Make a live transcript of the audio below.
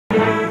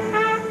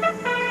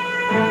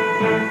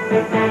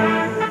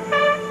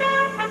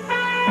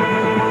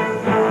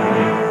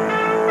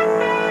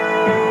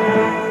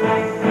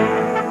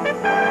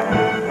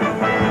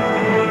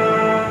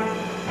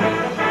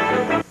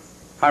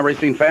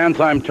Racing fans,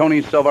 I'm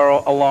Tony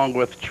Salvaro along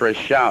with Trish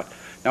Shout.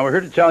 Now we're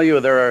here to tell you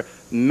there are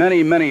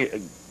many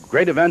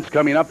great events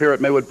coming up here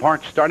at Maywood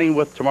Park, starting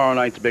with tomorrow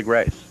night's big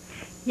race.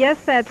 Yes,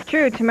 that's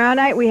true. Tomorrow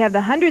night we have the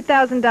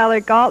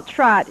 $100,000 Galt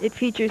Trot. It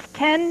features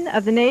 10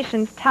 of the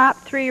nation's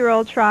top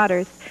 3-year-old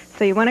trotters.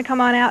 So you want to come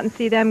on out and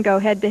see them go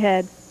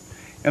head-to-head.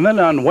 And then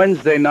on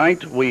Wednesday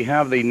night, we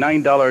have the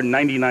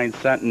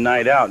 $9.99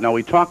 night out. Now,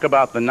 we talk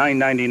about the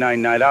 $9.99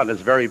 night out.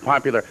 It's very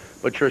popular,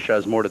 but Tricia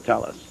has more to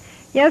tell us.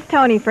 Yes,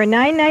 Tony, for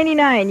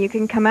 $9.99, you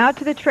can come out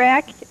to the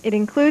track. It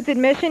includes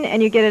admission,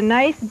 and you get a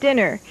nice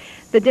dinner.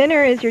 The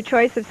dinner is your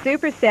choice of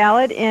super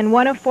salad and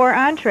one of 4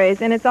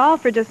 entrees, and it's all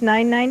for just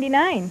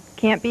 $9.99.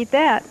 Can't beat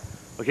that.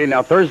 Okay,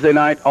 now Thursday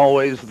night,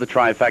 always the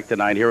trifecta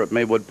night here at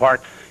Maywood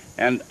Park.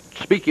 And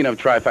speaking of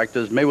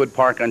trifectas, Maywood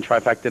Park on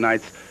trifecta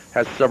nights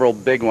has several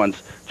big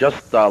ones.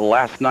 Just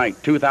last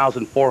night,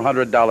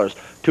 $2,400,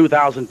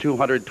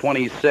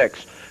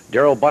 $2,226.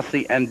 Daryl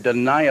Bussey and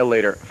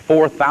Denialator,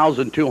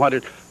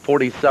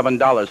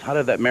 $4,247. How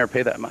did that mare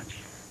pay that much?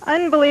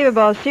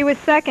 Unbelievable. She was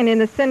second in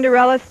the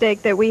Cinderella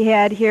stake that we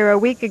had here a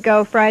week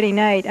ago Friday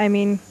night. I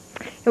mean,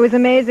 it was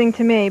amazing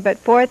to me,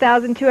 but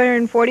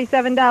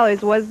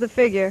 $4,247 was the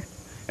figure.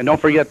 And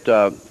don't forget,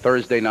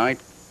 Thursday night,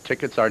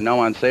 tickets are now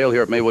on sale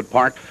here at Maywood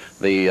Park.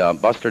 The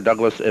Buster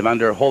Douglas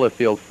Evander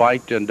Holyfield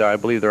fight, and I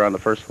believe they're on the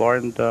first floor,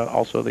 and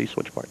also the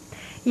switchboard.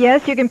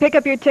 Yes, you can pick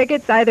up your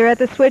tickets either at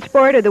the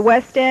switchboard or the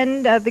west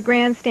end of the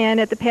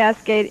grandstand at the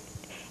pass gate,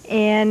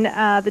 and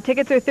the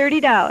tickets are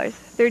 $30.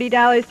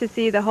 $30 to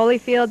see the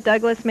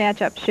Holyfield-Douglas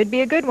matchup. Should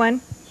be a good one.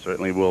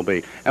 Certainly will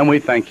be. And we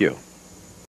thank you.